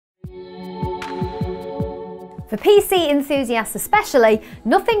For PC enthusiasts especially,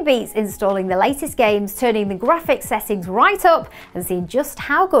 nothing beats installing the latest games, turning the graphics settings right up and seeing just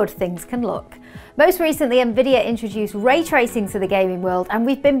how good things can look. Most recently, Nvidia introduced ray tracing to the gaming world, and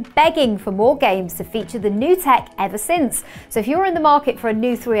we've been begging for more games to feature the new tech ever since. So if you're in the market for a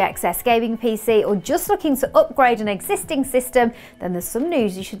new 3XS gaming PC or just looking to upgrade an existing system, then there's some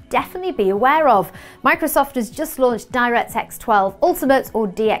news you should definitely be aware of. Microsoft has just launched DirectX 12 Ultimate, or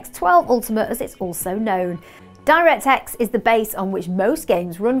DX12 Ultimate as it's also known. DirectX is the base on which most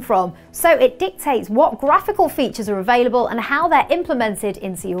games run from, so it dictates what graphical features are available and how they're implemented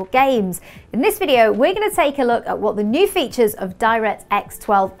into your games. In this video, we're going to take a look at what the new features of DirectX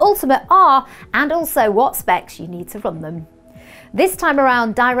 12 Ultimate are and also what specs you need to run them. This time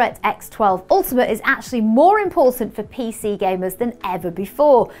around, DirectX 12 Ultimate is actually more important for PC gamers than ever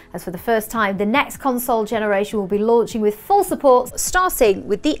before, as for the first time, the next console generation will be launching with full support, starting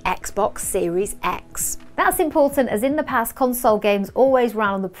with the Xbox Series X. That's important as in the past, console games always ran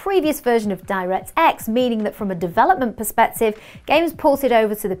on the previous version of DirectX, meaning that from a development perspective, games ported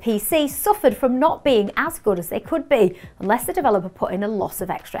over to the PC suffered from not being as good as they could be, unless the developer put in a lot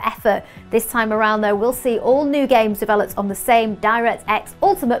of extra effort. This time around though, we'll see all new games developed on the same DirectX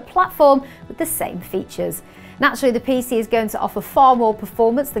Ultimate platform with the same features. Naturally, the PC is going to offer far more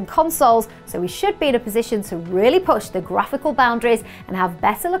performance than consoles, so we should be in a position to really push the graphical boundaries and have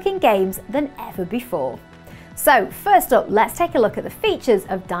better looking games than ever before. So first up, let's take a look at the features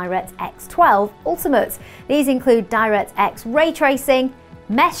of DirectX 12 Ultimate. These include DirectX ray tracing,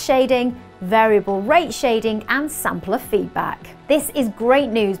 mesh shading, variable rate shading and sampler feedback. This is great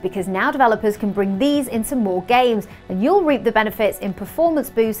news because now developers can bring these into more games and you'll reap the benefits in performance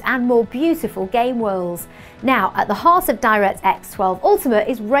boosts and more beautiful game worlds. Now, at the heart of DirectX 12 Ultimate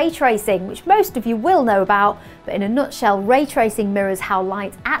is ray tracing, which most of you will know about, but in a nutshell, ray tracing mirrors how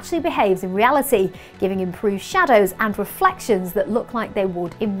light actually behaves in reality, giving improved shadows and reflections that look like they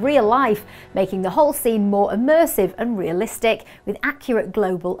would in real life, making the whole scene more immersive and realistic with accurate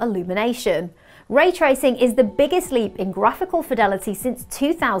global illumination. Ray tracing is the biggest leap in graphical fidelity since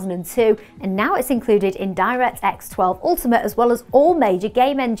 2002, and now it's included in DirectX 12 Ultimate as well as all major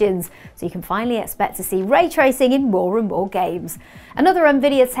game engines, so you can finally expect to see ray tracing in more and more games. Another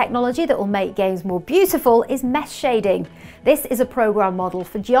Nvidia technology that will make games more beautiful is mesh shading. This is a program model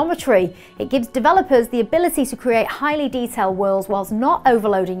for geometry. It gives developers the ability to create highly detailed worlds whilst not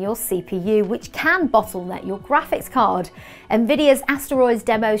overloading your CPU, which can bottleneck your graphics card. Nvidia's Asteroids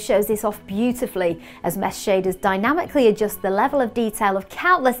demo shows this off beautifully, as mesh shaders dynamically adjust the level of detail of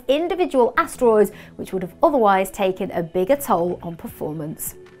countless individual asteroids, which would have otherwise taken a bigger toll on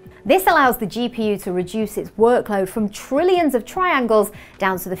performance. This allows the GPU to reduce its workload from trillions of triangles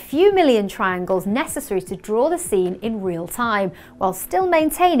down to the few million triangles necessary to draw the scene in real time, while still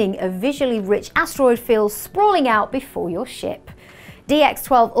maintaining a visually rich asteroid field sprawling out before your ship.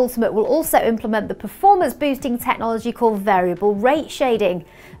 DX12 Ultimate will also implement the performance boosting technology called variable rate shading.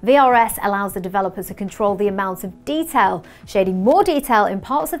 VRS allows the developer to control the amount of detail, shading more detail in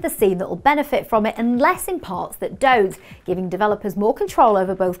parts of the scene that will benefit from it and less in parts that don't, giving developers more control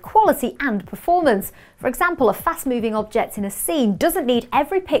over both quality and performance. For example, a fast-moving object in a scene doesn't need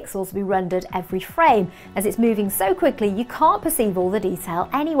every pixel to be rendered every frame, as it's moving so quickly you can't perceive all the detail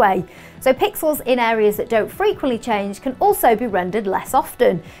anyway. So pixels in areas that don't frequently change can also be rendered less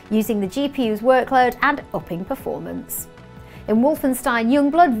often, using the GPU's workload and upping performance. In Wolfenstein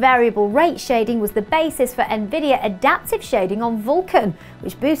Youngblood, variable rate shading was the basis for Nvidia adaptive shading on Vulkan,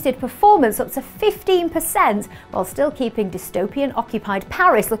 which boosted performance up to 15% while still keeping dystopian occupied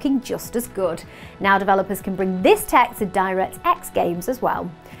Paris looking just as good. Now developers can bring this tech to DirectX games as well.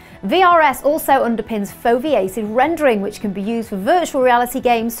 VRS also underpins foveated rendering, which can be used for virtual reality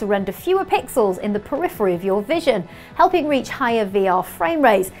games to render fewer pixels in the periphery of your vision, helping reach higher VR frame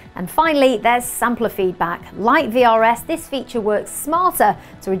rates. And finally, there's sampler feedback. Like VRS, this feature works smarter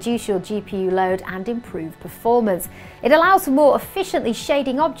to reduce your GPU load and improve performance. It allows for more efficiently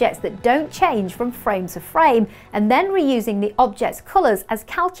shading objects that don't change from frame to frame, and then reusing the object's colours as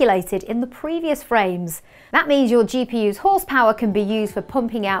calculated in the previous frames. That means your GPU's horsepower can be used for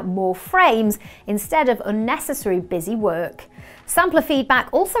pumping out more frames instead of unnecessary busy work. Sampler feedback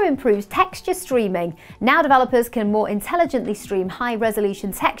also improves texture streaming. Now developers can more intelligently stream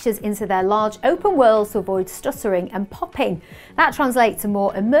high-resolution textures into their large open worlds to avoid stuttering and popping. That translates to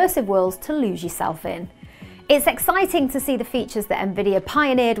more immersive worlds to lose yourself in. It's exciting to see the features that Nvidia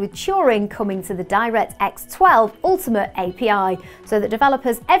pioneered with Turing coming to the DirectX 12 Ultimate API, so that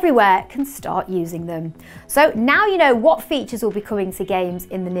developers everywhere can start using them. So now you know what features will be coming to games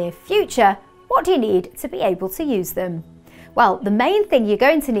in the near future. What do you need to be able to use them? Well, the main thing you're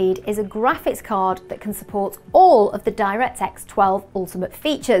going to need is a graphics card that can support all of the DirectX 12 Ultimate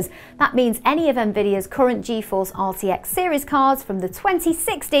features. That means any of NVIDIA's current GeForce RTX series cards from the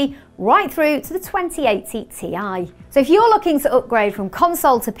 2060 right through to the 2080 Ti. So if you're looking to upgrade from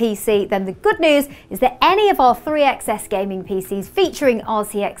console to PC, then the good news is that any of our 3XS gaming PCs featuring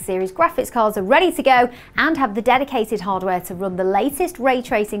RTX series graphics cards are ready to go and have the dedicated hardware to run the latest ray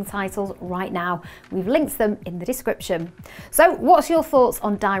tracing titles right now. We've linked them in the description. So what's your thoughts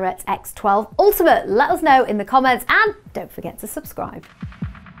on DirectX 12 Ultimate? Let us know in the comments and don't forget to subscribe.